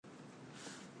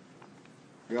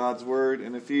God's word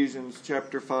in Ephesians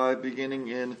chapter 5, beginning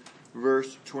in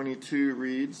verse 22,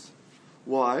 reads,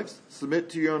 "Wives, submit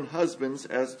to your own husbands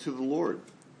as to the Lord.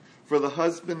 For the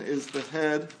husband is the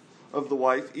head of the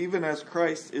wife, even as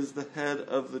Christ is the head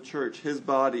of the church, his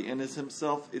body, and is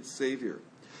himself its Savior.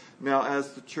 Now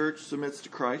as the church submits to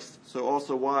Christ, so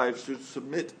also wives should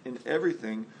submit in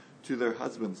everything to their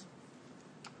husbands.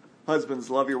 Husbands,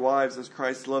 love your wives as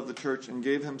Christ loved the church and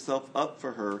gave himself up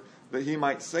for her, that he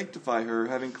might sanctify her,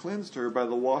 having cleansed her by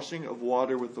the washing of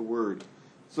water with the word,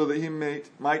 so that he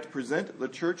might present the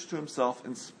church to himself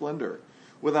in splendor,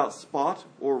 without spot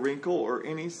or wrinkle or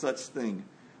any such thing,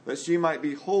 that she might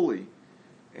be holy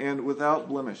and without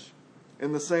blemish.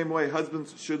 In the same way,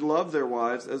 husbands should love their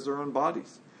wives as their own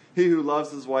bodies. He who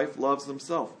loves his wife loves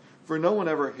himself. For no one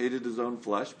ever hated his own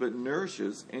flesh, but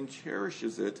nourishes and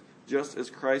cherishes it, just as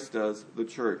Christ does the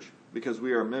church, because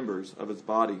we are members of his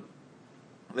body.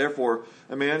 Therefore,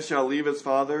 a man shall leave his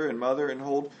father and mother and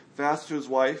hold fast to his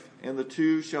wife, and the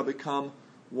two shall become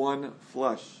one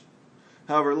flesh.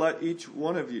 However, let each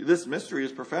one of you," this mystery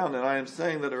is profound, and I am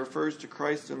saying that it refers to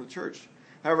Christ and the church.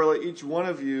 "However, let each one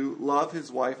of you love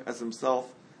his wife as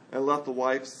himself, and let the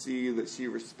wife see that she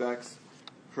respects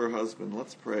her husband."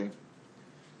 Let's pray.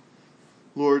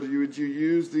 Lord, would you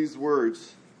use these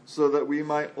words so that we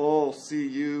might all see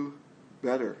you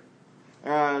better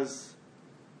as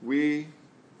we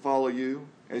follow you,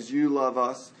 as you love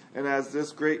us, and as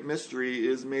this great mystery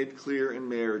is made clear in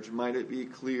marriage. Might it be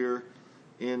clear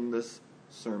in this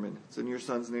sermon. It's in your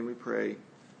Son's name we pray.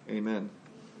 Amen.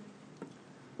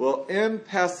 Well,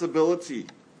 impassibility.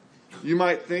 You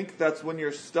might think that's when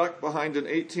you're stuck behind an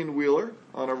 18-wheeler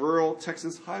on a rural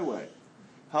Texas highway.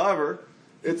 However,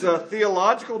 it's a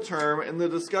theological term in the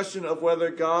discussion of whether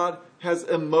God has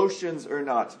emotions or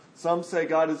not. Some say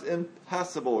God is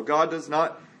impassible. God does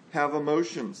not have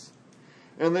emotions.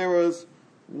 And there was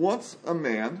once a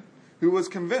man who was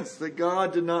convinced that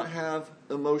God did not have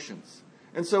emotions.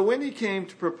 And so when he came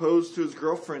to propose to his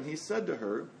girlfriend, he said to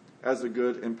her, as a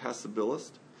good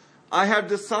impassibilist, "I have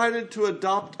decided to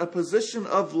adopt a position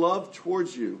of love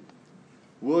towards you.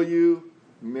 Will you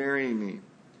marry me?"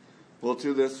 Well,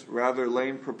 to this rather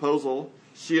lame proposal,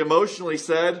 she emotionally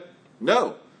said,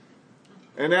 "No."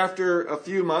 And after a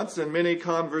few months and many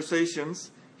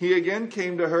conversations, he again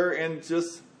came to her and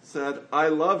just said, "I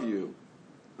love you.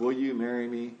 Will you marry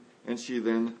me?" And she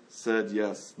then said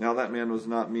yes. Now that man was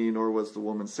not me, nor was the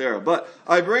woman Sarah. But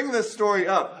I bring this story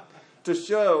up to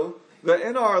show that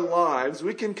in our lives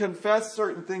we can confess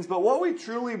certain things, but what we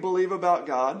truly believe about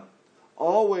God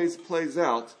always plays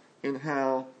out in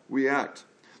how we act.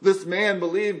 This man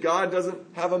believed God doesn't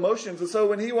have emotions, and so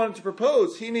when he wanted to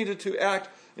propose, he needed to act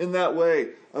in that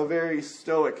way, a very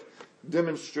stoic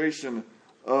demonstration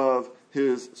of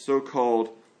his so-called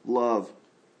love.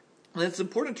 And it's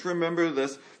important to remember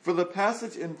this, for the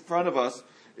passage in front of us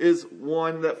is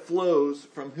one that flows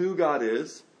from who God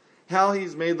is, how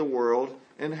he's made the world,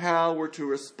 and how we're to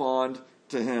respond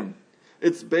to him.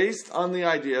 It's based on the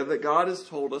idea that God has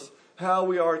told us how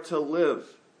we are to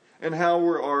live and how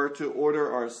we are to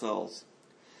order ourselves.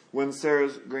 When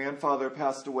Sarah's grandfather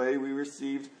passed away, we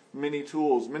received many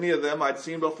tools. Many of them I'd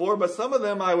seen before, but some of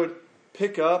them I would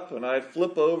pick up and I'd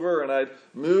flip over and I'd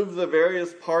move the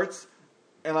various parts,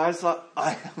 and I thought, I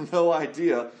have no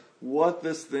idea what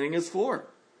this thing is for.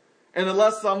 And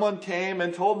unless someone came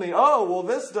and told me, "Oh, well,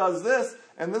 this does this,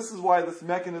 and this is why this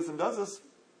mechanism does this,"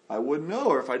 I wouldn't know,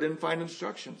 or if I didn't find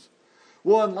instructions.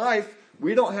 Well, in life,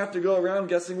 we don't have to go around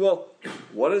guessing, well,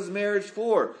 what is marriage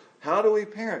for? How do we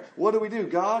parent? What do we do?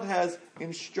 God has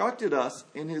instructed us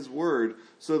in his word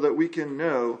so that we can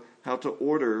know how to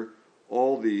order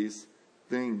all these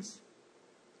things.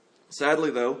 Sadly,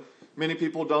 though, many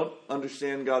people don't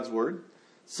understand God's word.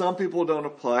 Some people don't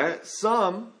apply it.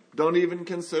 Some don't even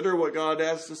consider what God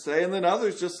has to say. And then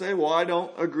others just say, "Well, I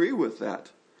don't agree with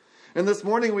that." And this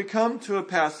morning we come to a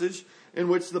passage in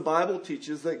which the Bible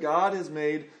teaches that God has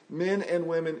made men and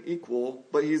women equal,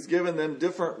 but he's given them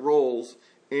different roles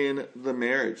in the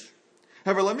marriage.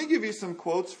 However, let me give you some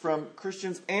quotes from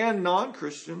Christians and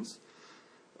non-Christians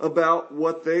about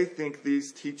what they think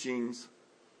these teachings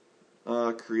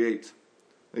create.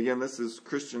 Again, this is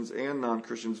Christians and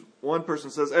non-Christians. One person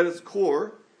says, "At its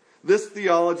core, this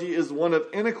theology is one of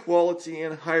inequality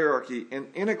and hierarchy, and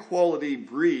inequality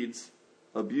breeds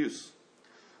abuse."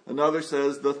 Another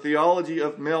says, "The theology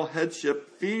of male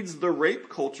headship feeds the rape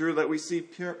culture that we see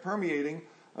permeating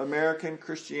American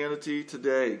Christianity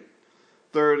today."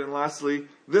 Third and lastly,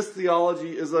 "This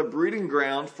theology is a breeding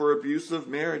ground for abusive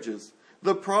marriages.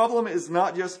 The problem is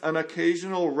not just an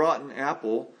occasional rotten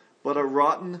apple, but a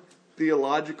rotten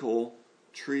theological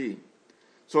tree."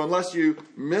 So unless you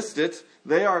missed it,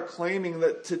 they are claiming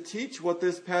that to teach what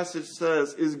this passage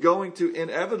says is going to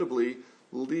inevitably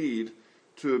lead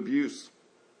to abuse.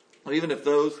 Even if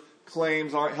those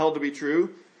claims aren't held to be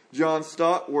true, John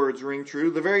Stott words ring true.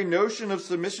 The very notion of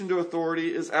submission to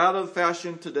authority is out of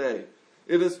fashion today.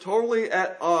 It is totally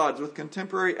at odds with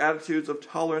contemporary attitudes of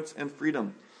tolerance and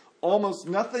freedom. Almost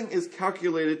nothing is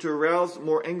calculated to arouse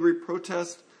more angry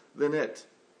protest than it.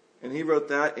 And he wrote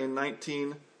that in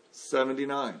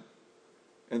 1979.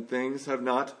 And things have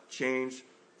not changed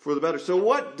for the better. So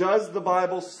what does the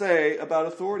Bible say about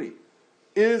authority?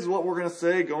 Is what we're going to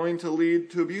say going to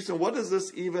lead to abuse? And what does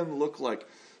this even look like?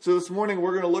 So this morning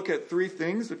we're going to look at three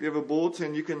things. If you have a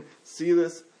bulletin, you can see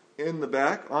this in the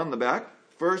back, on the back.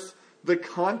 First, the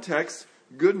context,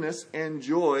 goodness, and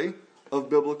joy of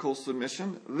biblical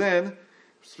submission. Then,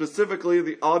 specifically,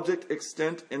 the object,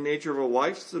 extent, and nature of a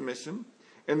wife's submission.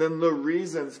 And then the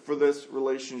reasons for this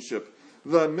relationship.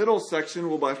 The middle section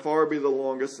will by far be the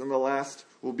longest, and the last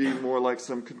will be more like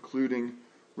some concluding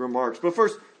remarks. But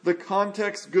first, the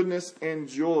context, goodness, and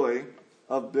joy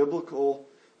of biblical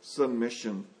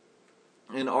submission.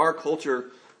 In our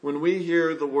culture, when we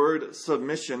hear the word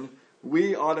submission,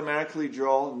 we automatically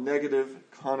draw negative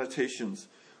connotations.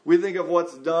 We think of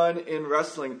what's done in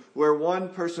wrestling, where one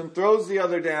person throws the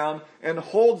other down and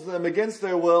holds them against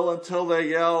their will until they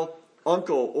yell,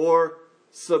 "Uncle," or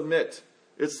 "Submit."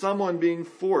 It's someone being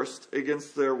forced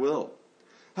against their will.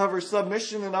 However,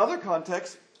 submission in other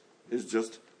contexts is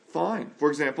just fine. For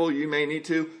example, you may need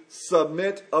to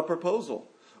submit a proposal.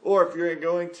 Or if you're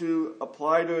going to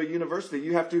apply to a university,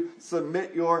 you have to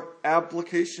submit your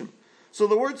application. So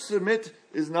the word submit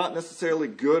is not necessarily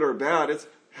good or bad. It's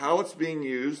how it's being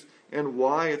used and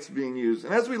why it's being used.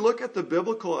 And as we look at the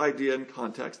biblical idea in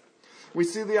context, we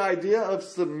see the idea of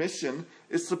submission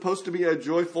is supposed to be a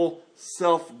joyful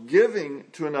self-giving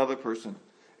to another person.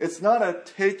 It's not a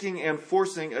taking and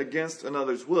forcing against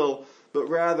another's will, but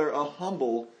rather a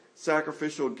humble,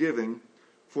 sacrificial giving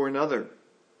for another.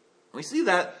 We see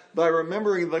that by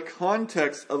remembering the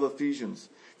context of Ephesians.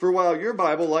 For while your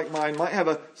Bible, like mine, might have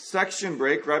a section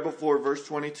break right before verse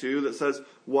 22 that says,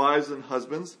 "Wives and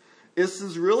husbands," this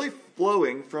is really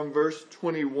flowing from verse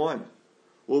 21.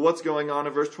 Well, what's going on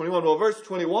in verse 21? Well, verse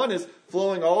 21 is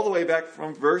flowing all the way back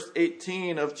from verse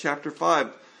 18 of chapter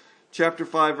 5. Chapter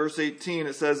 5, verse 18,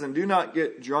 it says, "And do not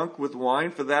get drunk with wine,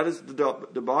 for that is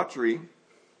debauchery,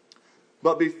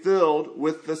 but be filled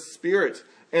with the Spirit."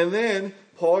 And then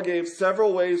Paul gave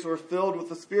several ways we're filled with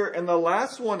the Spirit. And the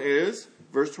last one is,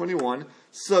 verse 21,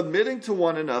 "submitting to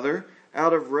one another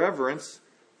out of reverence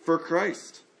for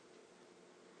Christ."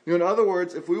 In other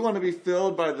words, if we want to be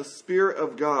filled by the Spirit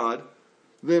of God,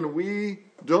 then we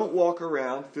don't walk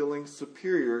around feeling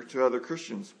superior to other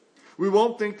Christians. We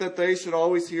won't think that they should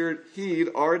always heed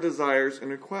our desires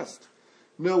and requests.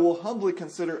 No, we'll humbly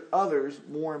consider others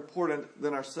more important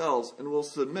than ourselves, and we'll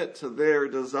submit to their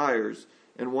desires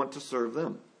and want to serve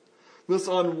them. Thus,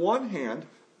 on one hand,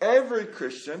 every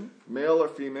Christian, male or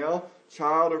female,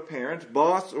 child or parent,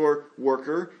 boss or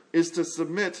worker, is to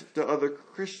submit to other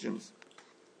Christians.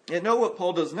 And know what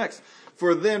Paul does next.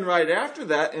 For then, right after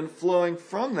that, and flowing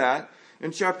from that,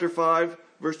 in chapter 5,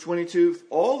 verse 22,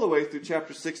 all the way through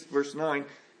chapter 6, verse 9,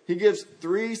 he gives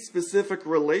three specific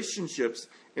relationships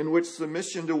in which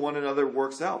submission to one another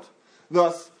works out.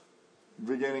 Thus,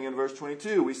 beginning in verse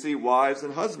 22, we see wives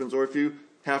and husbands. Or if you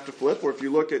have to flip, or if you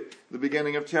look at the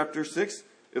beginning of chapter 6,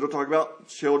 it'll talk about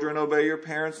children obey your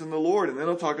parents in the Lord. And then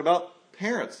it'll talk about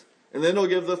parents. And then it'll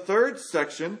give the third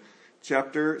section,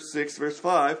 chapter 6, verse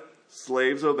 5,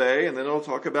 slaves obey. And then it'll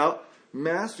talk about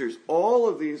masters. All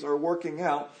of these are working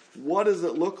out what does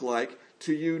it look like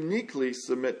to uniquely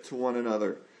submit to one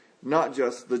another, not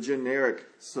just the generic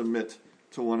submit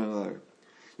to one another.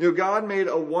 God made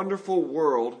a wonderful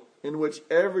world in which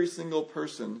every single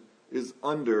person is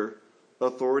under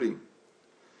authority.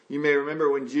 You may remember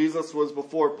when Jesus was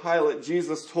before Pilate,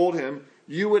 Jesus told him,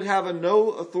 "You would have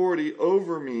no authority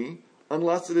over me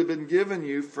unless it had been given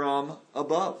you from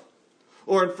above."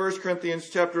 Or in 1 Corinthians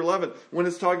chapter 11, when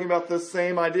it's talking about the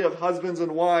same idea of husbands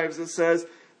and wives, it says,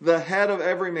 "The head of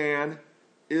every man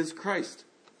is Christ."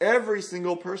 Every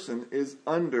single person is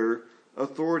under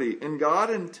authority. And God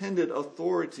intended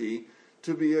authority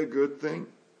to be a good thing.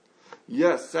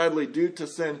 Yes, sadly, due to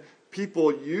sin,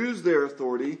 people use their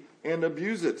authority and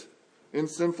abuse it in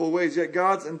sinful ways. Yet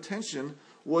God's intention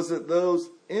was that those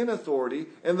in authority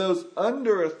and those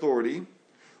under authority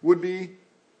would be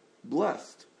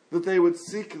blessed, that they would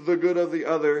seek the good of the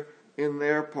other in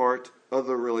their part of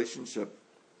the relationship.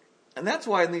 And that's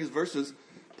why in these verses,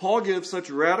 Paul gives such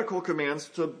radical commands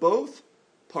to both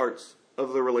parts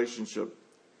of the relationship.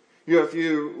 If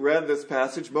you read this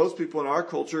passage, most people in our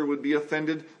culture would be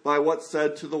offended by what's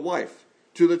said to the wife,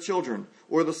 to the children,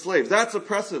 or the slaves. That's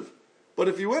oppressive. But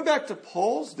if you went back to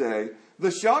Paul's day,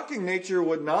 the shocking nature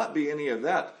would not be any of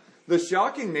that. The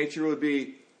shocking nature would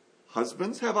be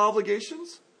husbands have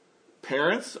obligations,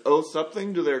 parents owe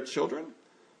something to their children,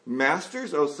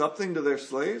 masters owe something to their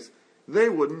slaves. They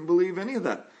wouldn't believe any of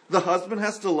that. The husband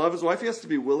has to love his wife. He has to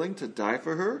be willing to die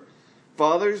for her.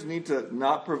 Fathers need to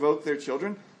not provoke their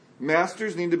children.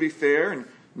 Masters need to be fair and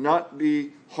not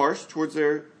be harsh towards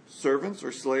their servants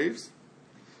or slaves.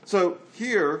 So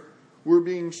here we're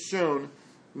being shown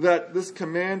that this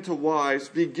command to wives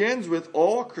begins with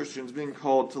all Christians being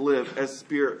called to live as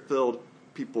Spirit-filled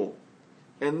people.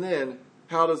 And then,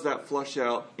 how does that flush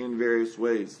out in various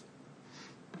ways?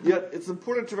 Yet, it's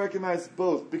important to recognize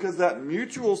both, because that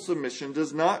mutual submission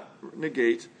does not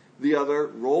negate the other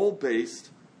role-based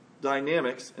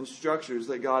dynamics and structures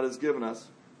that God has given us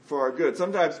for our good.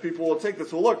 Sometimes people will take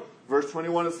this, well, look, verse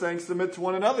 21 is saying submit to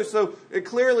one another, so it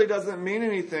clearly doesn't mean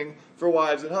anything for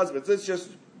wives and husbands. It's just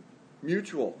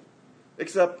mutual.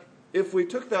 Except if we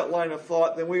took that line of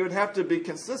thought, then we would have to be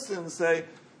consistent and say,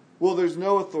 well, there's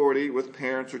no authority with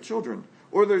parents or children,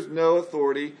 or there's no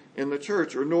authority in the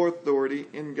church, or no authority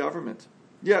in government.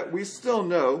 Yet we still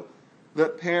know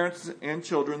that parents and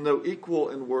children, though equal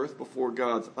in worth before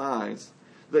God's eyes,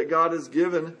 that God has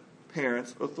given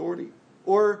parents authority.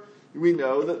 Or we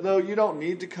know that though you don't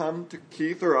need to come to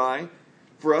Keith or I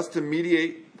for us to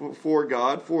mediate before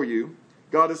God for you,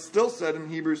 God has still said in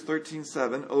Hebrews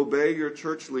 13:7, obey your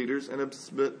church leaders and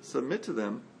submit to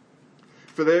them,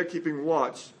 for they are keeping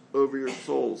watch over your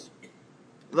souls.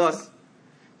 Thus,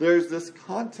 there's this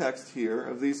context here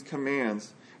of these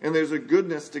commands, and there's a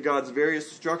goodness to God's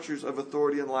various structures of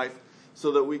authority in life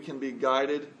so that we can be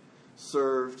guided,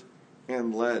 served,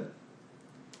 and led.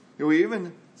 And we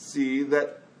even see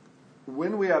that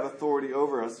when we have authority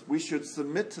over us, we should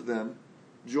submit to them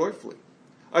joyfully.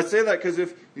 I say that because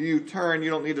if you turn, you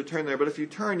don't need to turn there, but if you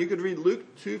turn, you could read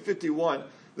Luke 2:51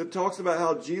 that talks about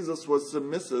how Jesus was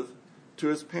submissive to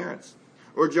his parents.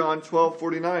 Or John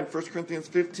 12:49, 1 Corinthians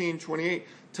 15:28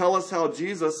 tell us how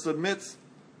Jesus submits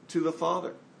to the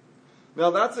Father.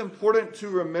 Now that's important to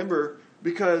remember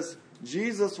because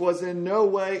Jesus was in no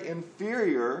way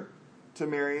inferior to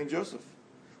Mary and Joseph.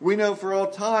 We know for all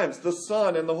times the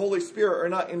Son and the Holy Spirit are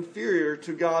not inferior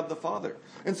to God the Father.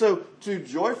 And so to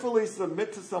joyfully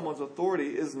submit to someone's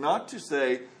authority is not to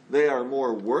say they are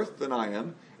more worth than I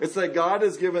am. It's that God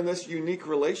has given this unique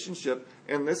relationship,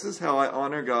 and this is how I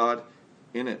honor God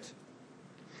in it.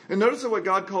 And notice that what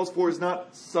God calls for is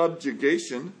not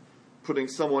subjugation, putting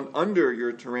someone under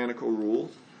your tyrannical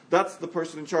rule. That's the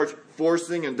person in charge,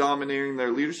 forcing and dominating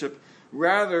their leadership.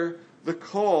 Rather, the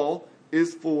call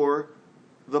is for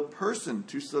the person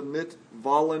to submit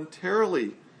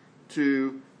voluntarily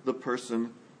to the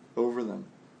person over them.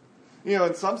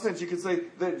 In some sense, you could say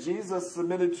that Jesus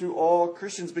submitted to all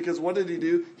Christians because what did he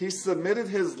do? He submitted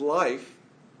his life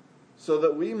so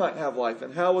that we might have life.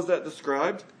 And how was that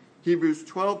described? Hebrews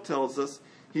 12 tells us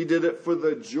he did it for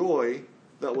the joy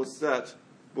that was set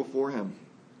before him.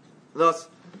 Thus,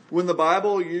 when the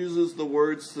Bible uses the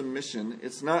word submission,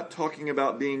 it's not talking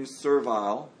about being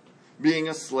servile, being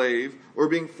a slave, or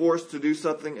being forced to do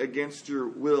something against your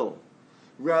will.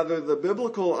 Rather, the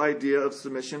biblical idea of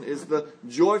submission is the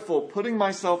joyful putting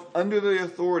myself under the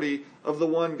authority of the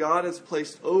one God has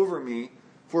placed over me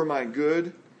for my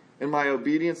good and my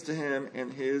obedience to him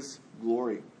and his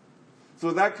glory. So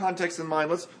with that context in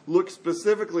mind, let's look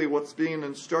specifically what's being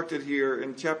instructed here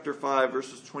in chapter 5,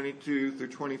 verses 22 through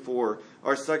 24.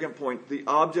 Our second point, the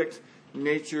object,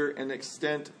 nature, and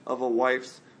extent of a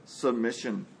wife's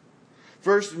submission.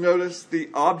 First, notice the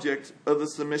object of the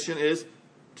submission is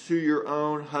to your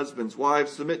own husbands.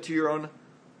 Wives, submit to your own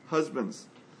husbands.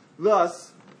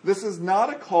 Thus, this is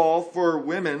not a call for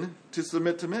women to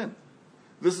submit to men.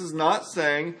 This is not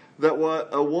saying that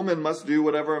a woman must do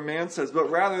whatever a man says, but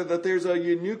rather that there's a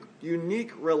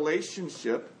unique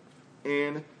relationship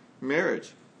in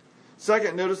marriage.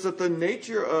 Second, notice that the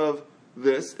nature of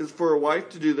this is for a wife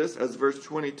to do this, as verse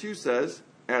 22 says,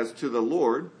 as to the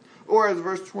Lord, or as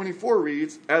verse 24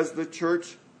 reads, as the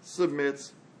church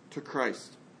submits to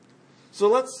Christ. So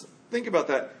let's think about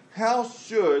that. How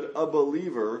should a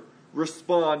believer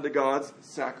respond to God's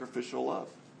sacrificial love?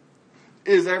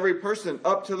 Is every person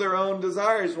up to their own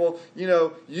desires? Well,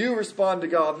 you respond to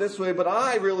God this way, but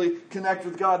I really connect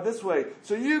with God this way.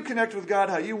 So you connect with God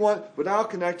how you want, but I'll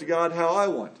connect to God how I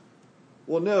want.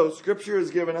 Well, no, Scripture has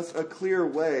given us a clear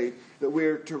way that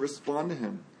we're to respond to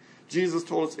him. Jesus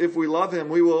told us if we love him,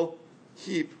 we will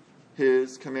keep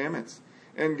his commandments.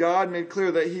 And God made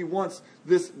clear that he wants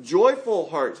this joyful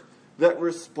heart that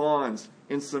responds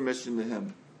in submission to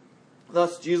him.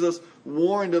 Thus, Jesus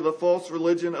warned of the false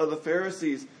religion of the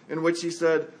Pharisees, in which he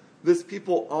said, "This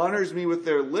people honors me with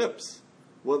their lips,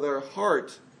 while their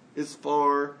heart is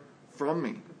far from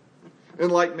me." In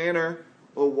like manner,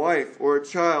 a wife or a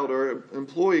child or an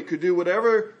employee could do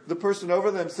whatever the person over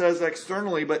them says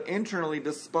externally, but internally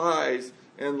despise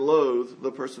and loathe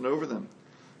the person over them.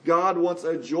 God wants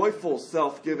a joyful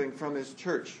self-giving from his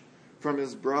church, from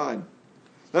his bride.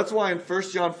 That's why in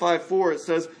 1 John 5:4 it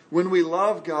says, when we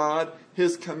love God,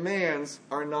 his commands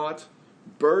are not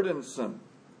burdensome.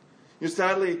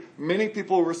 Sadly, many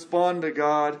people respond to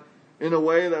God in a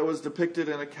way that was depicted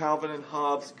in a Calvin and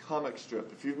Hobbes comic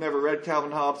strip. If you've never read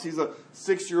Calvin Hobbes, he's a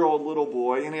 6-year-old little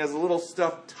boy, and he has a little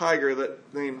stuffed tiger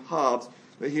named Hobbes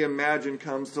that he imagined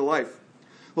comes to life.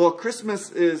 Well,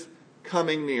 Christmas is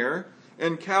coming near,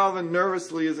 and Calvin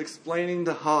nervously is explaining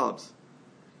to Hobbes,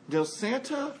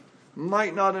 Santa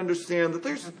might not understand that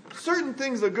there's certain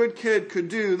things a good kid could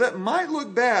do that might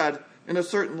look bad in a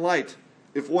certain light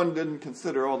if one didn't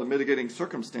consider all the mitigating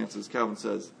circumstances, Calvin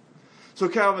says. So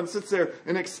Calvin sits there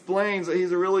and explains that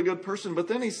he's a really good person, but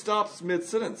then he stops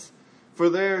mid-sentence. For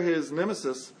there his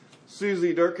nemesis,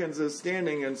 Susie Durkins, is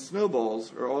standing and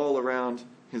snowballs are all around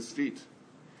his feet.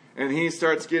 And he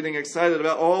starts getting excited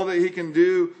about all that he can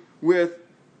do with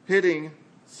hitting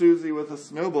Susie with a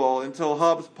snowball until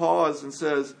Hobbes paused and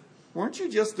says, weren't you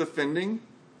just defending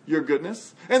your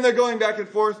goodness? And they're going back and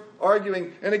forth,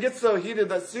 arguing, and it gets so heated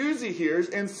that Susie hears,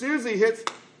 and Susie hits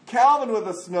Calvin with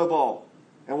a snowball.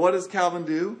 And what does Calvin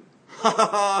do? Ha ha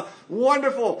ha!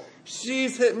 Wonderful!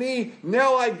 She's hit me.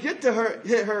 Now I get to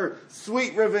hit her.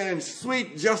 Sweet revenge,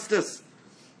 sweet justice.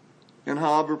 And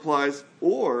Hobbes replies,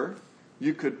 or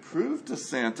you could prove to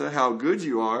Santa how good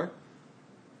you are.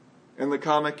 And the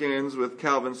comic ends with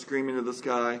Calvin screaming to the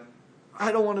sky,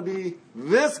 I don't want to be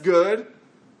this good.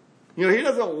 He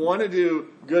doesn't want to do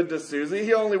good to Susie.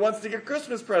 He only wants to get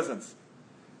Christmas presents.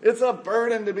 It's a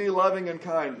burden to be loving and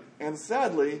kind. And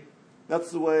sadly,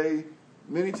 that's the way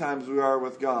many times we are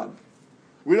with God.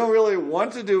 We don't really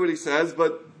want to do what he says,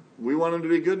 but we want him to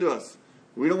be good to us.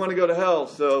 We don't want to go to hell,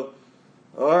 so,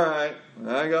 all right,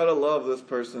 I got to love this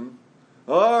person.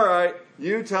 All right,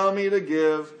 you tell me to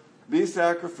give, be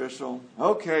sacrificial.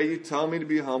 Okay, you tell me to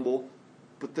be humble,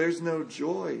 but there's no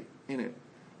joy in it.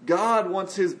 God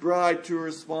wants his bride to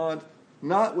respond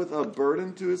not with a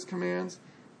burden to his commands,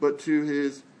 but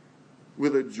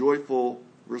with a joyful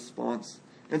response.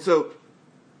 And so,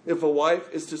 if a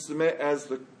wife is to submit as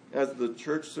the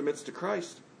church submits to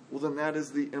Christ, well, then that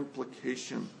is the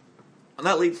implication. And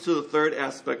that leads to the third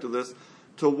aspect of this.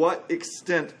 To what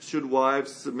extent should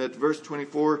wives submit? Verse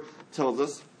 24 tells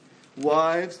us,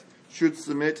 wives should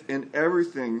submit in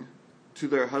everything to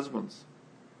their husbands.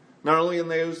 Not only in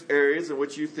those areas in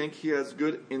which you think he has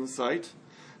good insight,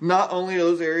 not only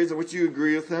those areas in which you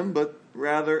agree with him, but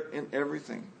rather in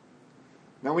everything.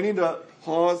 Now we need to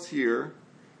pause here,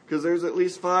 because there's at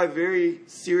least 5 very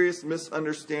serious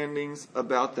misunderstandings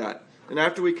about that. And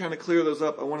after we kind of clear those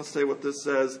up, I want to say what this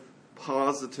says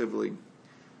positively.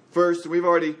 First, we've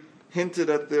already hinted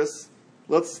at this.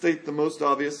 Let's state the most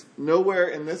obvious. Nowhere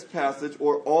in this passage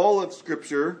or all of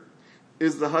Scripture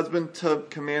is the husband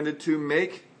commanded to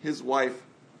make his wife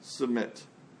submit.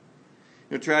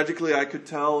 Tragically, I could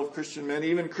tell of Christian men,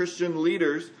 even Christian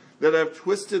leaders, that have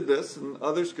twisted this in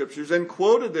other Scriptures and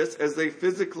quoted this as they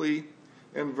physically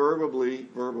and verbally,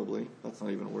 that's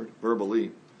not even a word,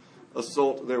 verbally,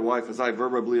 assault their wife as I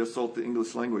verbally assault the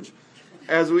English language.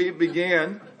 As we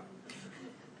began,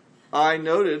 I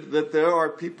noted that there are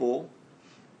people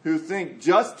who think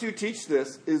just to teach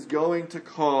this is going to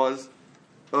cause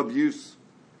abuse.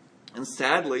 And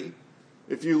sadly,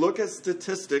 if you look at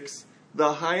statistics,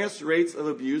 the highest rates of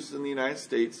abuse in the United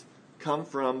States come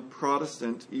from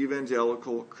Protestant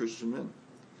evangelical Christian men.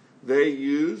 They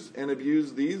use and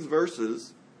abuse these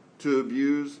verses to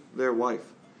abuse their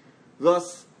wife.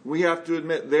 Thus, we have to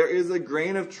admit there is a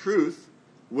grain of truth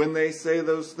when they say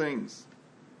those things.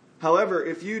 However,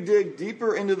 if you dig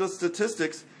deeper into the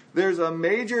statistics, there's a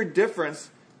major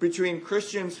difference between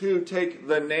Christians who take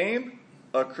the name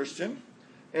a Christian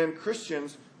and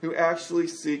Christians who actually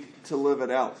seek to live it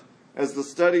out. As the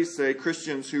studies say,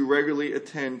 Christians who regularly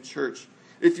attend church.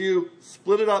 If you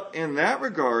split it up in that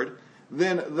regard,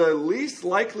 then the least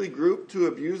likely group to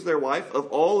abuse their wife of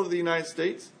all of the United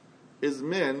States is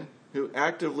men who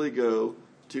actively go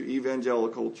to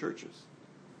evangelical churches.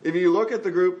 If you look at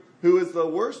the group who is the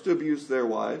worst to abuse their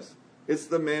wives, it's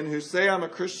the men who say, I'm a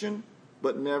Christian,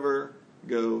 but never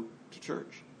go to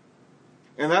church.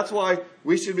 And that's why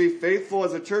we should be faithful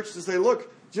as a church to say,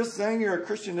 look, just saying you're a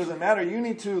Christian doesn't matter. You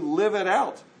need to live it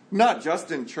out. Not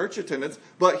just in church attendance,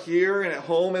 but here and at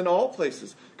home and all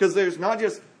places. Because there's not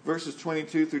just verses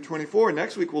 22 through 24.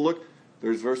 Next week we'll look,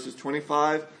 there's verses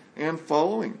 25 and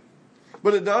following.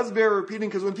 But it does bear repeating,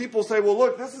 because when people say, well,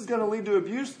 look, this is going to lead to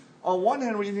abuse, on one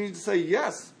hand we need to say,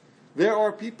 yes, there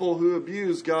are people who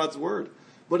abuse God's word.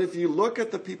 But if you look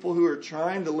at the people who are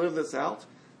trying to live this out,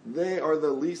 they are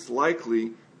the least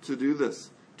likely to do this,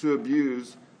 to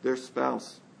abuse their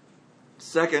spouse.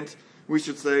 Second, we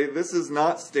should say this is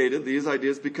not stated, these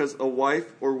ideas, because a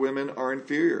wife or women are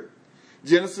inferior.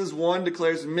 Genesis 1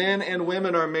 declares men and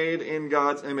women are made in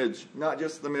God's image, not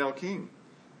just the male king.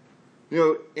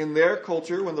 In their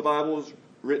culture, when the Bible was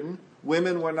written,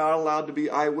 women were not allowed to be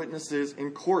eyewitnesses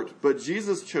in court. But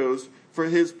Jesus chose for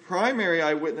his primary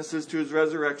eyewitnesses to his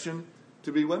resurrection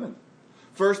to be women.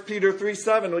 1 Peter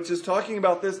 3:7, which is talking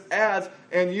about this, adds,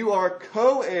 and you are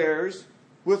co-heirs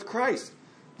with Christ.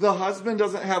 The husband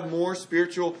doesn't have more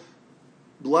spiritual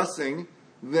blessing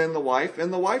than the wife,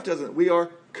 and the wife doesn't. We are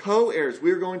co-heirs.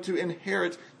 We are going to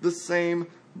inherit the same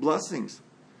blessings.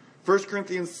 1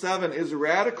 Corinthians 7 is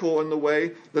radical in the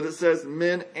way that it says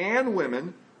men and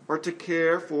women are to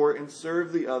care for and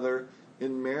serve the other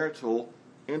in marital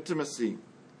intimacy.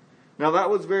 Now that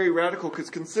was very radical,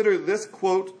 because consider this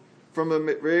quote from a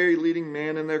very leading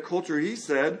man in their culture. He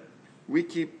said, we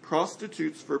keep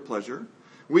prostitutes for pleasure.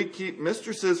 We keep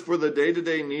mistresses for the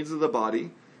day-to-day needs of the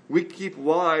body. We keep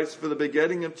wives for the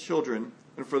begetting of children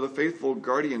and for the faithful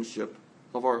guardianship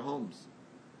of our homes.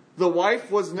 The wife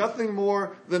was nothing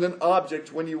more than an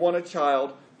object when you want a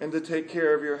child and to take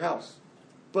care of your house.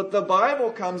 But the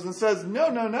Bible comes and says,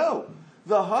 no.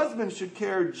 The husband should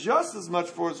care just as much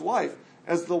for his wife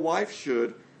as the wife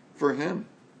should for him.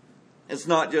 It's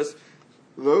not just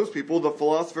those people. The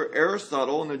philosopher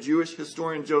Aristotle and the Jewish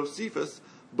historian Josephus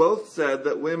both said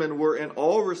that women were in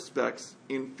all respects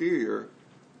inferior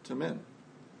to men.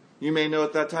 You may know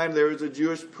at that time there was a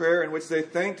Jewish prayer in which they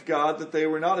thanked God that they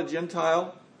were not a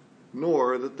Gentile,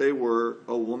 nor that they were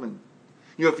a woman.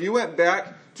 If you went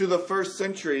back to the first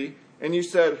century and you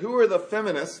said, who are the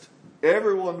feminists?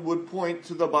 Everyone would point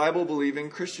to the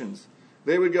Bible-believing Christians.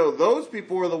 They would go, those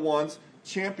people are the ones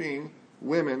championing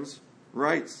women's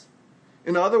rights.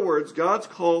 In other words, God's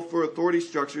call for authority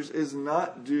structures is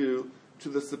not due to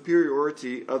the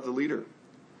superiority of the leader.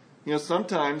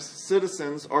 Sometimes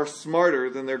citizens are smarter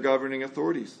than their governing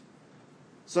authorities.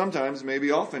 Sometimes,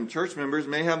 maybe often, church members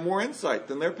may have more insight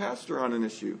than their pastor on an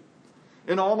issue.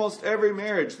 In almost every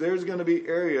marriage, there's going to be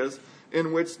areas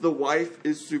in which the wife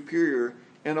is superior,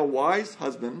 and a wise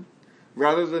husband,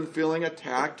 rather than feeling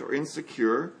attacked or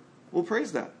insecure, will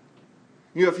praise that.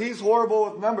 If he's horrible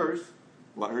with numbers,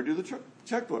 let her do the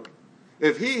checkbook.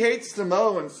 If he hates to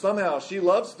mow and somehow she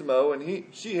loves to mow, and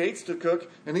she hates to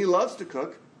cook and he loves to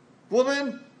cook, well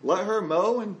then, let her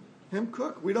mow and him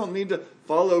cook. We don't need to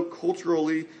follow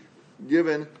culturally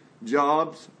given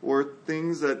jobs or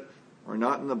things that are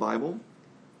not in the Bible.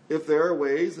 If there are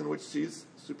ways in which she's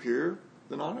superior,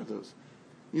 then honor those.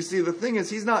 You see, the thing is,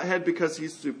 he's not head because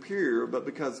he's superior, but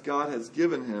because God has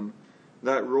given him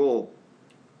that role.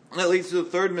 That leads to the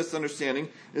third misunderstanding,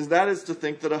 is to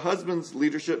think that a husband's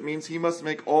leadership means he must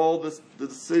make all the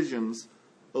decisions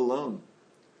alone.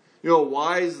 A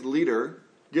wise leader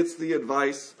gets the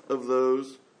advice of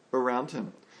those around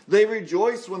him. They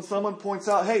rejoice when someone points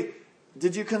out, hey,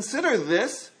 did you consider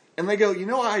this? And they go,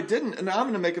 I didn't, and I'm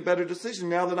going to make a better decision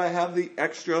now that I have the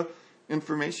extra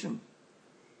information.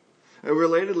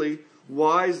 Relatedly,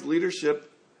 wise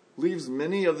leadership leaves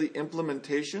many of the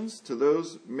implementations to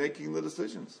those making the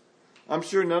decisions. I'm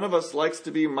sure none of us likes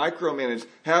to be micromanaged,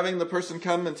 having the person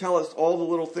come and tell us all the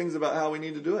little things about how we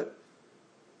need to do it.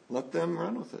 Let them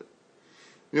run with it.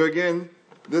 Again,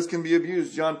 this can be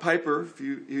abused. John Piper,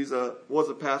 was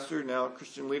a pastor, now a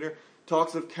Christian leader,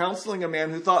 talks of counseling a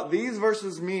man who thought these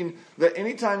verses mean that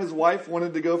anytime his wife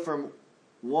wanted to go from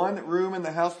one room in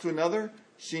the house to another,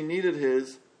 she needed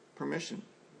his permission.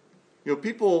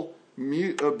 People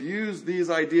abuse these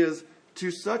ideas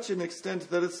to such an extent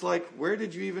that it's like, where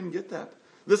did you even get that?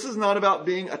 This is not about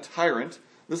being a tyrant.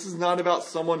 This is not about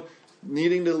someone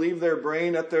needing to leave their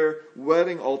brain at their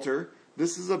wedding altar.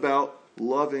 This is about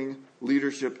loving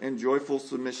leadership and joyful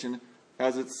submission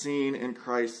as it's seen in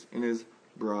Christ and his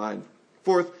bride.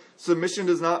 Fourth, submission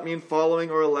does not mean following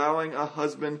or allowing a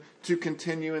husband to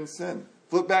continue in sin.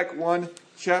 Flip back one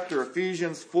chapter.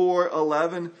 Ephesians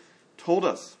 4:11 told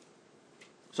us.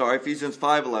 Ephesians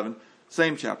 5:11,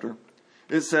 same chapter.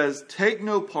 It says, take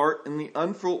no part in the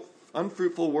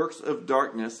unfruitful works of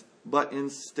darkness, but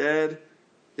instead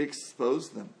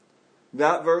expose them.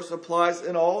 That verse applies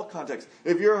in all contexts.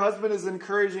 If your husband is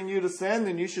encouraging you to sin,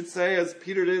 then you should say, as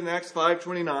Peter did in Acts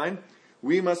 5:29,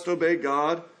 we must obey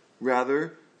God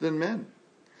rather than men.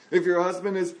 If your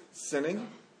husband is sinning,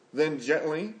 then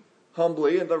gently,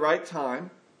 humbly, at the right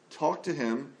time, talk to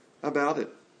him about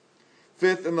it.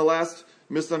 Fifth and the last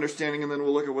misunderstanding, and then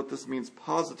we'll look at what this means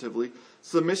positively.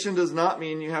 Submission does not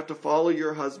mean you have to follow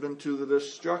your husband to the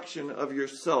destruction of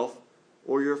yourself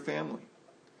or your family.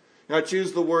 Now, I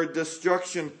choose the word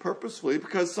destruction purposefully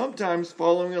because sometimes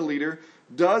following a leader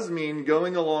does mean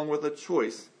going along with a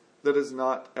choice that is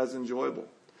not as enjoyable.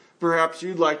 Perhaps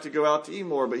you'd like to go out to eat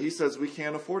more, but he says we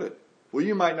can't afford it. Well,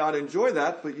 you might not enjoy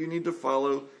that, but you need to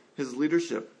follow his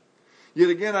leadership. Yet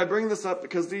again, I bring this up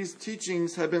because these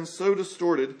teachings have been so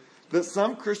distorted that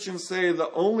some Christians say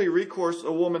the only recourse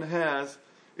a woman has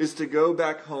is to go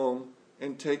back home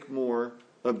and take more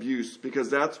abuse, because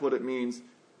that's what it means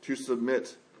to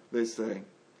submit, they say.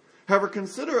 However,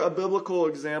 consider a biblical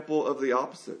example of the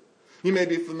opposite. You may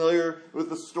be familiar with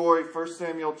the story, 1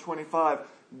 Samuel 25.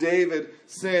 David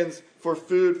sends for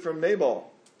food from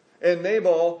Nabal. And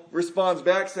Nabal responds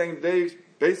back saying,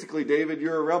 basically, David,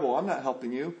 you're a rebel. I'm not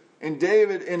helping you. And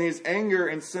David, in his anger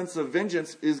and sense of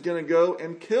vengeance, is going to go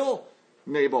and kill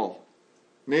Nabal.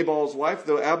 Nabal's wife,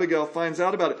 though, Abigail, finds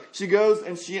out about it. She goes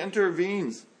and she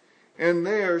intervenes. And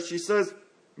there she says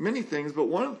many things, but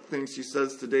one of the things she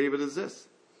says to David is this: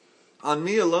 on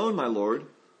me alone, my Lord,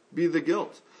 be the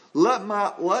guilt. Let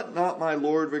not my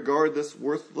Lord regard this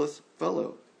worthless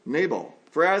fellow, Nabal.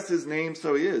 For as his name,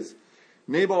 so he is.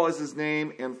 Nabal is his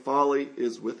name, and folly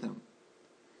is with him.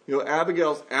 You know,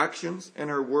 Abigail's actions and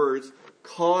her words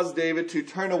caused David to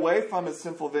turn away from his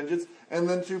sinful vengeance and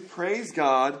then to praise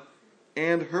God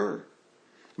and her.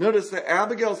 Notice that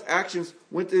Abigail's actions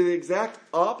went to the exact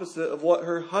opposite of what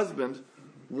her husband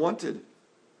wanted.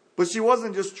 But she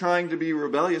wasn't just trying to be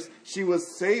rebellious. She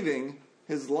was saving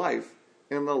his life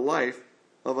and the life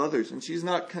of others. And she's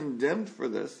not condemned for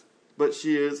this, but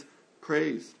she is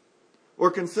praised.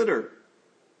 Or consider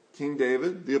King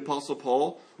David, the Apostle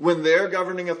Paul, when their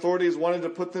governing authorities wanted to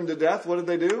put them to death, what did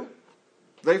they do?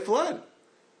 They fled.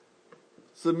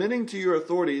 Submitting to your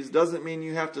authorities doesn't mean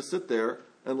you have to sit there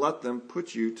and let them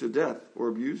put you to death or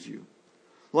abuse you.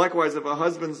 Likewise, if a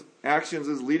husband's actions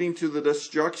is leading to the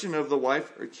destruction of the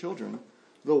wife or children,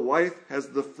 the wife has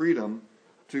the freedom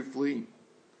to flee.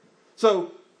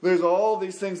 So, there's all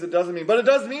these things it doesn't mean, but it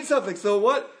does mean something. So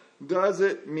what does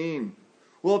it mean?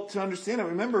 Well, to understand it,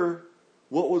 remember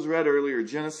what was read earlier,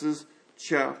 Genesis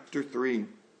chapter 3.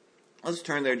 Let's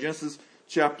turn there. Genesis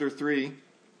chapter 3.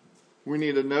 We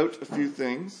need to note a few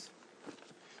things.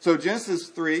 So Genesis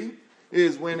 3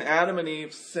 is when Adam and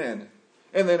Eve sin.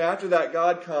 And then after that,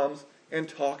 God comes and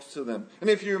talks to them. And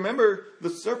if you remember, the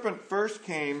serpent first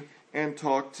came and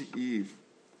talked to Eve.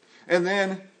 And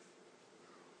then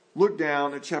look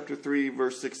down at chapter 3,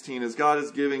 verse 16. As God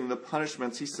is giving the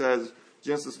punishments, he says,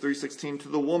 Genesis 3:16, to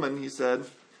the woman, he said,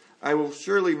 I will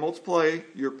surely multiply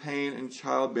your pain in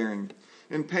childbearing.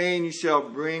 In pain you shall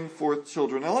bring forth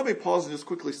children. Now let me pause and just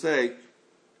quickly say,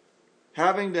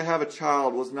 having to have a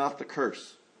child was not the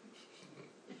curse.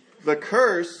 The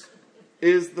curse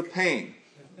is the pain.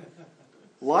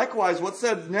 Likewise, what's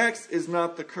said next is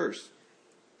not the curse.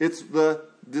 It's the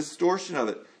distortion of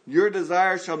it. Your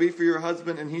desire shall be for your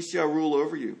husband, and he shall rule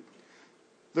over you.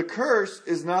 The curse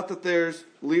is not that there's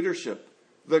leadership.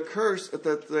 The curse is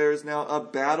that there's now a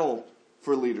battle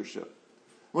for leadership.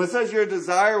 When it says your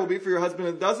desire will be for your husband,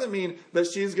 it doesn't mean that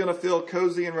she's going to feel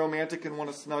cozy and romantic and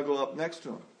want to snuggle up next to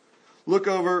him. Look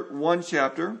over one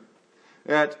chapter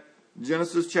at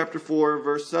Genesis chapter 4,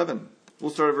 verse 7.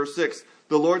 We'll start at verse 6.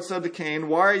 The Lord said to Cain,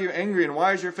 why are you angry and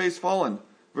why is your face fallen?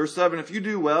 Verse 7, if you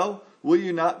do well, will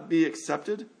you not be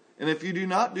accepted? And if you do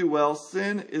not do well,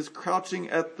 sin is crouching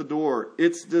at the door.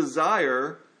 Its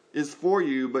desire is for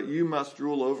you, but you must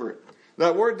rule over it.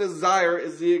 That word desire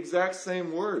is the exact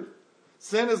same word.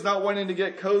 Sin is not wanting to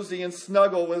get cozy and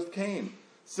snuggle with Cain.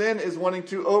 Sin is wanting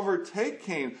to overtake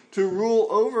Cain, to rule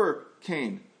over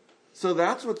Cain. So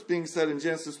that's what's being said in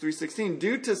Genesis 3:16.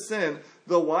 Due to sin,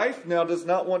 the wife now does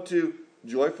not want to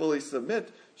joyfully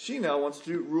submit. She now wants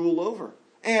to rule over.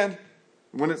 And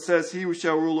when it says he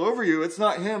shall rule over you, it's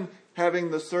not him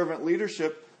having the servant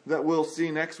leadership that we'll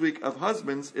see next week of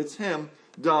husbands. It's him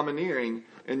domineering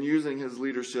and using his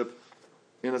leadership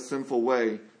in a sinful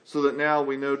way, so that now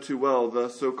we know too well the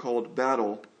so-called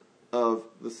battle of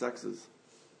the sexes.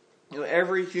 You know,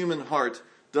 every human heart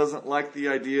doesn't like the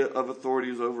idea of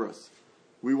authorities over us.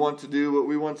 We want to do what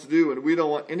we want to do, and we don't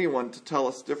want anyone to tell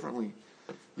us differently.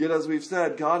 Yet, as we've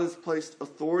said, God has placed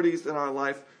authorities in our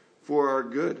life for our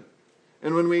good.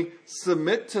 And when we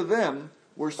submit to them,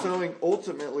 we're showing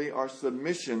ultimately our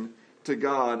submission to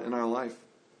God in our life.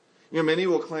 Many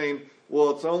will claim,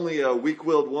 well, it's only a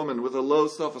weak-willed woman with a low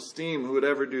self-esteem who would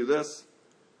ever do this.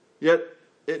 Yet,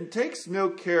 it takes no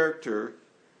character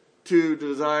to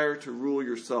desire to rule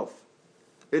yourself.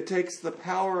 It takes the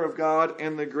power of God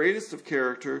and the greatest of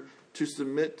character to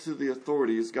submit to the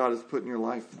authorities God has put in your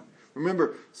life.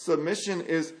 Remember, submission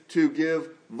is to give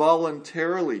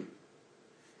voluntarily.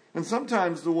 And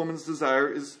sometimes the woman's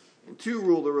desire is to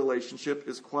rule the relationship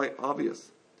is quite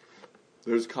obvious.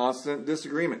 There's constant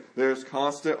disagreement. There's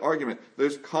constant argument.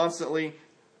 There's constantly,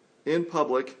 in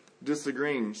public,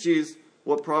 disagreeing. She's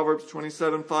what Proverbs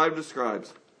 27:5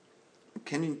 describes.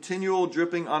 Continual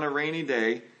dripping on a rainy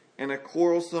day and a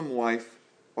quarrelsome wife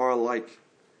are alike.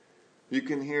 You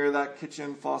can hear that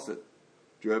kitchen faucet.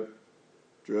 Drip,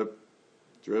 drip,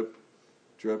 drip,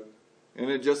 drip. And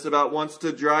it just about wants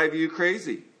to drive you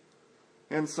crazy.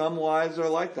 And some wives are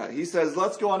like that. He says,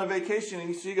 let's go on a vacation.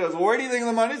 And she goes, well, where do you think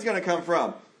the money's going to come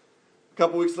from? A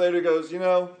couple weeks later goes,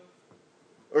 a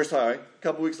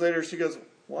couple weeks later she goes,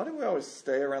 why do we always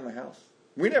stay around the house?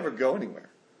 We never go anywhere.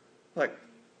 Like,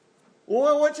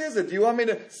 well, which is it? Do you want me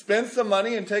to spend some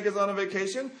money and take us on a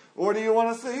vacation? Or do you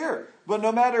want to stay here? But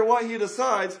no matter what he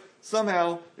decides,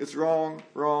 somehow it's wrong,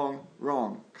 wrong,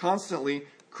 wrong. Constantly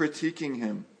critiquing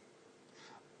him.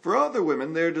 For other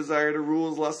women, their desire to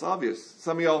rule is less obvious.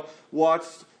 Some of y'all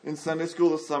watched in Sunday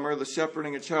school this summer the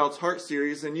Shepherding a Child's Heart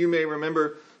series, and you may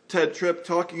remember Ted Tripp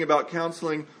talking about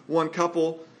counseling one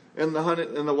couple, and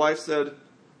the wife said,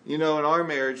 in our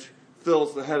marriage,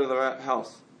 Phil's the head of the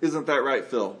house. Isn't that right,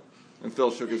 Phil? And Phil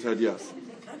shook his head, yes.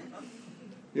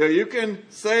 You can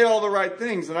say all the right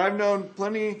things, and I've known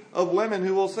plenty of women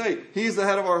who will say, he's the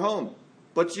head of our home.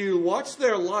 But you watch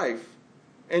their life,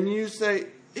 and you say,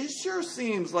 it sure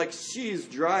seems like she's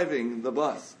driving the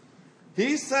bus.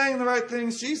 He's saying the right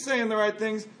things, she's saying the right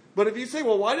things, but if you say,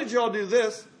 well, why did y'all do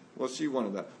this? Well, she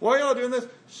wanted that. Why are y'all doing this?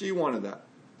 She wanted that.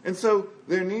 And so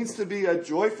there needs to be a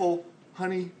joyful,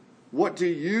 honey, what do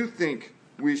you think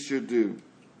we should do?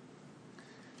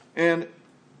 And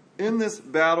in this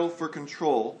battle for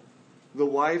control, the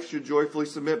wife should joyfully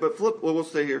submit. But we'll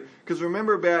stay here. Because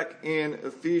remember back in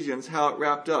Ephesians how it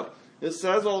wrapped up. It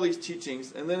says all these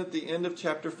teachings, and then at the end of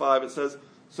chapter 5 it says,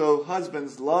 so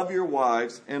husbands, love your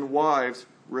wives, and wives,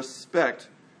 respect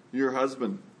your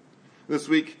husband. This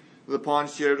week, the Pond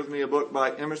shared with me a book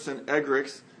by Emerson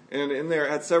Eggerichs, and in there it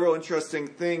had several interesting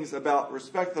things about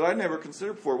respect that I never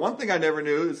considered before. One thing I never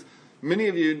knew is, many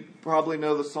of you probably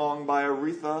know the song by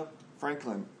Aretha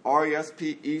Franklin,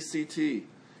 R-E-S-P-E-C-T.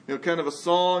 Kind of a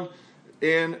song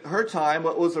in her time,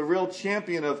 but was a real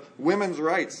champion of women's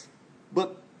rights.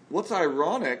 But what's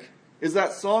ironic is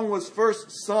that song was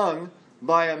first sung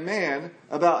by a man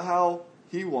about how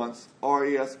he wants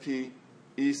R-E-S-P-E-C-T.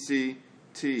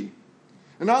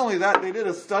 And not only that, they did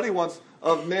a study once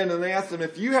of men, and they asked them,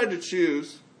 if you had to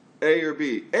choose A or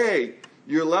B. A,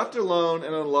 you're left alone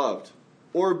and unloved.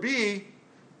 Or B,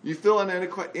 you feel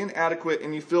inadequate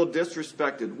and you feel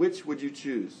disrespected. Which would you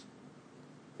choose?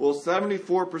 Well,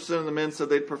 74% of the men said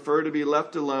they'd prefer to be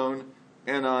left alone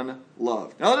and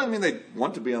unloved. Now, that doesn't mean they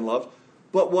want to be unloved,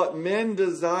 but what men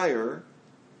desire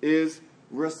is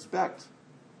respect.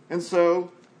 And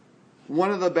so,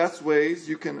 one of the best ways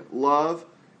you can love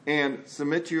and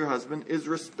submit to your husband is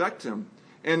respect him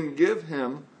and give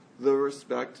him the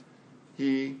respect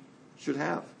he should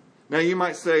have. Now, you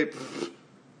might say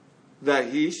that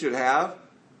he should have.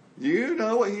 Do you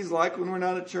know what he's like when we're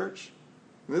not at church?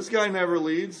 This guy never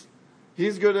leads.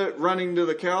 He's good at running to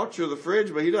the couch or the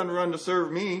fridge, but he doesn't run to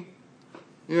serve me.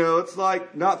 It's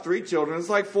like not 3 children. It's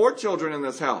like 4 children in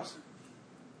this house.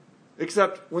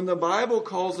 Except when the Bible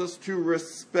calls us to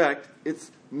respect,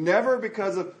 it's never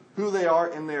because of who they are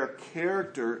in their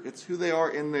character. It's who they are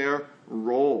in their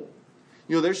role.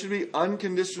 There should be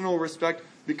unconditional respect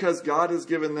because God has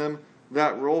given them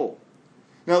that role.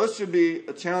 Now, this should be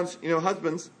a challenge.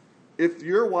 Husbands, if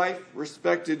your wife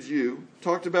respected you,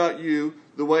 talked about you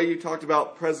the way you talked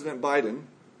about President Biden,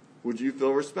 would you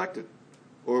feel respected?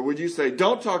 Or would you say,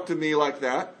 don't talk to me like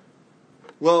that?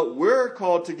 Well, we're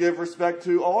called to give respect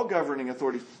to all governing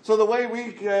authorities. So the way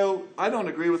we go, I don't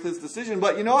agree with his decision,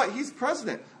 but you know what? He's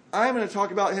president. I'm going to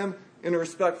talk about him in a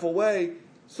respectful way,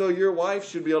 so your wife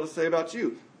should be able to say about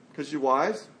you. Because you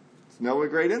wives, it's no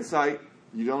great insight.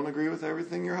 You don't agree with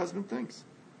everything your husband thinks.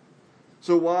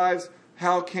 So wives,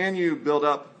 how can you build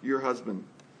up your husband?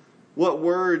 What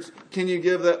words can you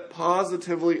give that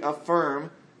positively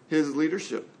affirm his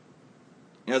leadership?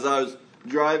 As I was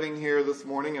driving here this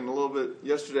morning and a little bit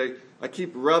yesterday, I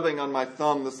keep rubbing on my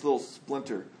thumb this little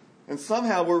splinter. And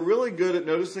somehow we're really good at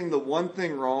noticing the one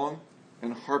thing wrong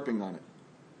and harping on it.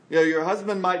 Your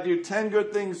husband might do 10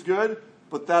 good things good,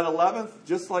 but that 11th,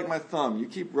 just like my thumb, you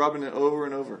keep rubbing it over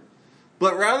and over.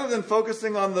 But rather than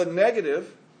focusing on the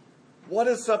negative, what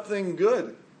is something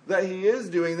good that he is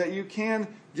doing that you can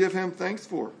give him thanks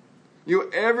for?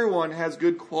 Everyone has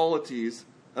good qualities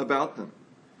about them.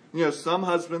 Some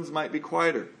husbands might be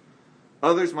quieter.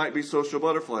 Others might be social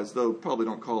butterflies, though probably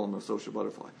don't call them a social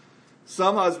butterfly.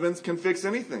 Some husbands can fix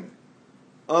anything.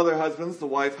 Other husbands, the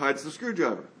wife hides the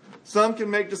screwdriver. Some can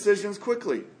make decisions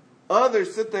quickly.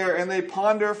 Others sit there and they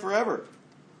ponder forever.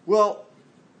 Well,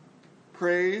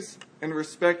 praise and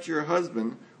respect your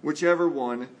husband, whichever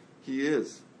one he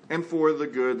is, and for the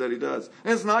good that he does.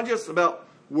 And it's not just about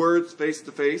words face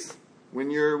to face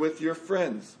when you're with your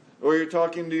friends, or you're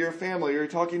talking to your family, or you're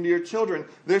talking to your children.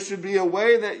 There should be a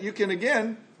way that you can,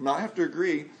 again, not have to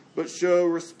agree, but show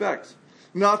respect.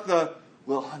 Not the,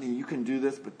 well, honey, you can do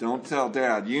this, but don't tell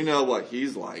Dad. You know what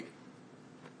he's like.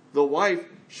 The wife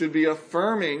should be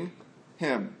affirming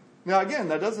him. Now, again,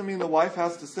 that doesn't mean the wife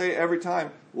has to say every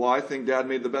time, well, I think Dad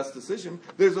made the best decision.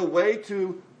 There's a way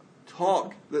to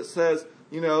talk that says,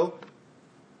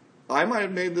 I might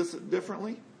have made this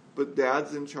differently, but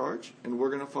Dad's in charge, and we're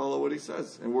going to follow what he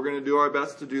says. And we're going to do our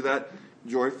best to do that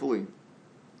joyfully.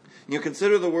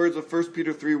 Consider the words of 1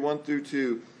 Peter 3, 1 through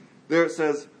 2. There it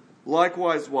says,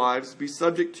 likewise, wives, be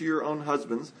subject to your own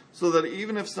husbands, so that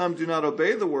even if some do not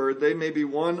obey the word, they may be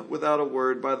won without a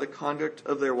word by the conduct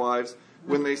of their wives,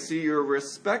 when they see your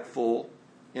respectful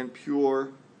and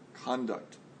pure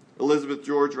conduct. Elizabeth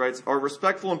George writes, our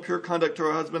respectful and pure conduct to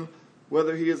our husband,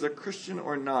 whether he is a Christian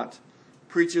or not,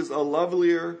 preaches a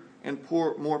lovelier and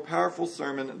more powerful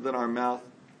sermon than our mouth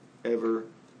ever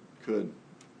could.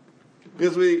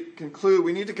 As we conclude,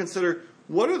 we need to consider,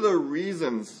 what are the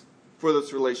reasons for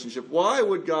this relationship? Why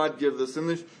would God give this? And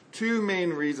there's two main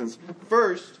reasons.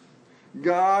 First,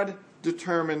 God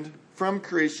determined from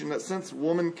creation that since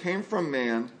woman came from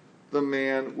man, the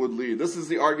man would lead. This is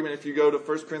the argument if you go to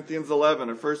 1 Corinthians 11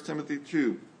 or 1 Timothy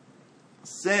 2.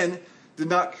 Sin did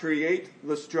not create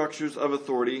the structures of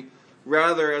authority.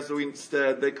 Rather, as we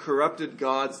instead, they corrupted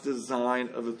God's design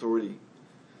of authority.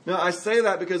 Now, I say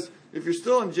that because if you're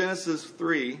still in Genesis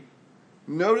 3,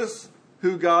 notice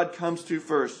who God comes to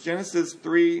first. Genesis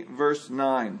 3, verse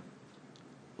 9.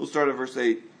 We'll start at verse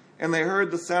 8. And they heard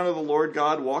the sound of the Lord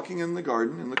God walking in the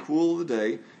garden in the cool of the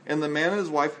day, and the man and his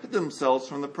wife hid themselves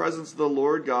from the presence of the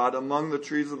Lord God among the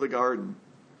trees of the garden.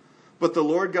 But the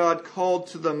Lord God called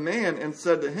to the man and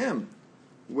said to him,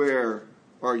 where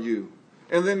are you?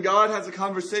 And then God has a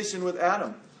conversation with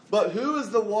Adam. But who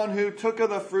is the one who took of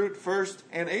the fruit first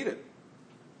and ate it?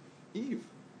 Eve.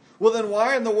 Well, then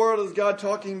why in the world is God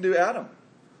talking to Adam?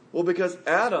 Well, because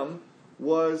Adam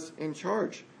was in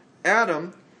charge.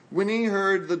 Adam, when he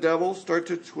heard the devil start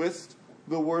to twist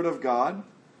the word of God,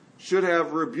 should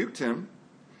have rebuked him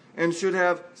and should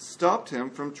have stopped him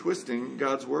from twisting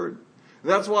God's word.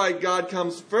 That's why God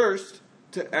comes first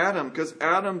to Adam, because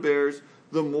Adam bears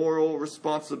the moral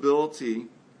responsibility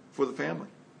for the family.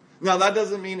 Now, that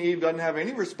doesn't mean Eve doesn't have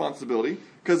any responsibility,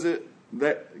 because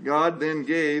that God then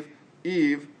gave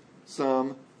Eve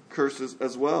some curses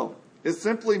as well. It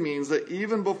simply means that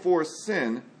even before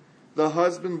sin, the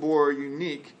husband bore a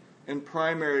unique and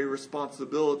primary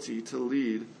responsibility to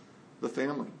lead the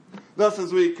family. Thus,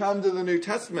 as we come to the New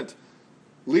Testament,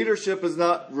 leadership is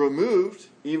not removed,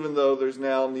 even though there's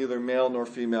now neither male nor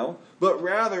female, but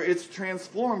rather it's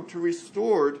transformed to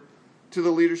restored to the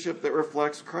leadership that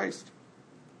reflects Christ.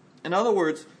 In other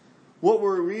words, what we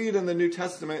read in the New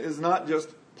Testament is not just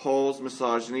Paul's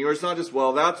misogyny, or it's not just,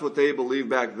 well, that's what they believed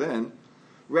back then.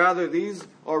 Rather, these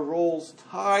are roles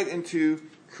tied into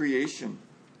creation.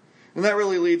 And that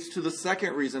really leads to the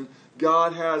second reason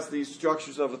God has these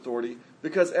structures of authority,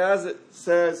 because as it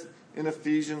says in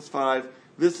Ephesians 5,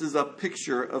 this is a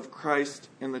picture of Christ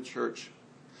in the church.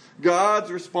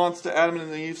 God's response to Adam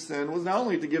and Eve's sin was not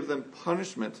only to give them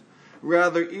punishment,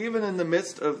 rather, even in the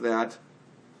midst of that,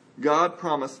 God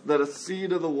promised that a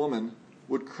seed of the woman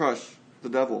would crush the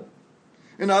devil.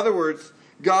 In other words,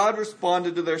 God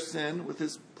responded to their sin with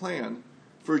his plan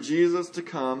for Jesus to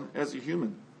come as a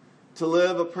human, to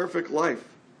live a perfect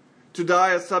life, to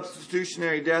die a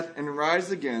substitutionary death and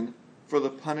rise again for the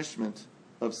punishment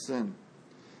of sin.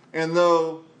 And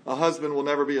though a husband will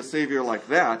never be a savior like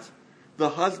that, the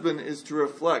husband is to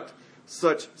reflect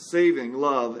such saving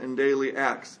love in daily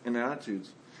acts and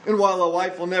attitudes. And while a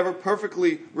wife will never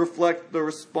perfectly reflect the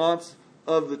response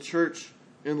of the church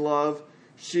in love,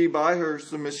 she, by her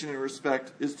submission and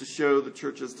respect, is to show the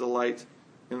church's delight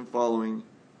in following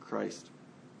Christ.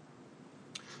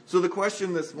 So the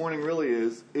question this morning really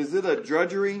is it a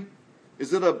drudgery?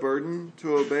 Is it a burden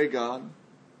to obey God?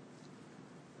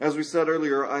 As we said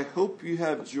earlier, I hope you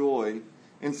have joy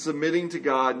in submitting to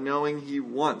God, knowing He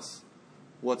wants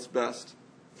what's best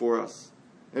for us.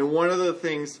 And one of the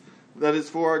things that is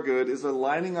for our good is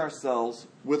aligning ourselves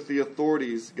with the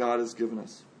authorities God has given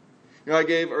us. I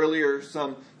gave earlier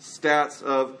some stats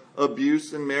of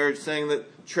abuse in marriage, saying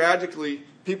that tragically,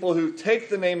 people who take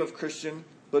the name of Christian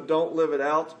but don't live it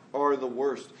out are the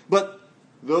worst. But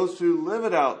those who live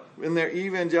it out in their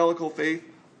evangelical faith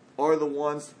are the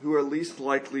ones who are least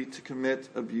likely to commit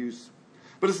abuse.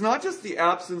 But it's not just the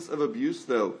absence of abuse,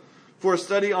 though. For a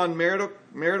study on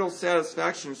marital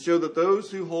satisfaction showed that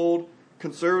those who hold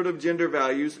conservative gender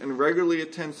values and regularly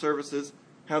attend services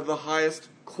have the highest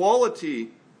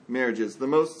quality marriages, the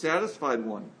most satisfied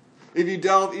one. If you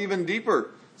delve even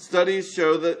deeper, studies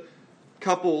show that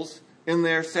couples, in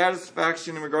their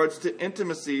satisfaction in regards to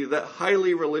intimacy, that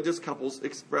highly religious couples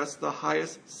express the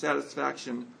highest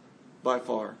satisfaction by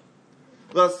far.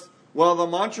 Thus, while the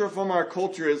mantra from our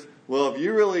culture is, well, if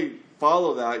you really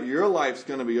follow that, your life's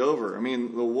going to be over. I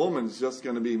mean, the woman's just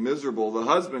going to be miserable. The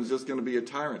husband's just going to be a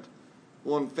tyrant.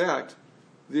 Well, in fact,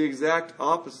 the exact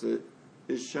opposite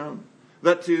is shown.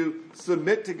 That to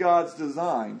submit to God's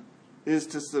design is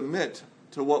to submit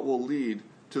to what will lead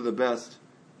to the best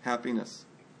happiness.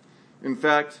 In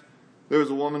fact, there's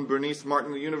a woman, Bernice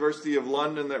Martin, at the University of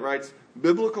London, that writes,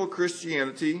 biblical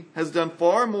Christianity has done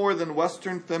far more than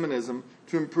Western feminism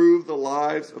to improve the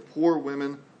lives of poor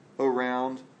women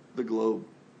around the globe.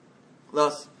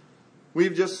 Thus,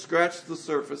 we've just scratched the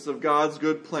surface of God's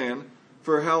good plan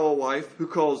for how a wife who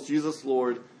calls Jesus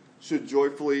Lord should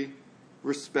joyfully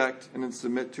respect and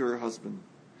submit to her husband.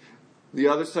 The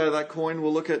other side of that coin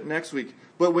we'll look at next week.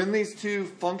 But when these two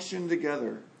function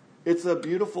together, it's a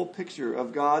beautiful picture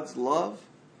of God's love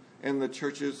and the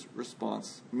church's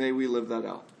response. May we live that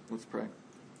out. Let's pray.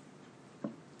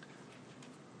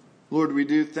 Lord, we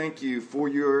do thank you for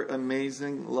your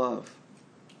amazing love.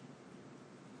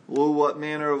 Lord, what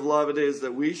manner of love it is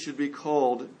that we should be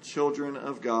called children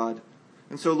of God.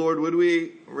 And so, Lord, would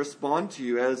we respond to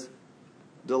you as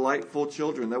delightful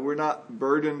children, that we're not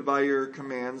burdened by your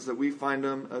commands, that we find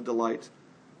them a delight.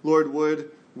 Lord,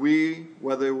 would we,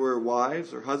 whether we're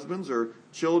wives or husbands or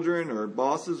children or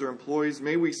bosses or employees,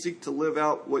 may we seek to live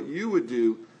out what you would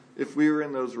do if we were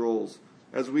in those roles,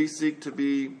 as we seek to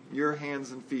be your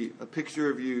hands and feet, a picture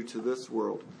of you to this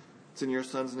world. It's in your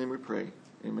Son's name we pray.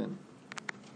 Amen.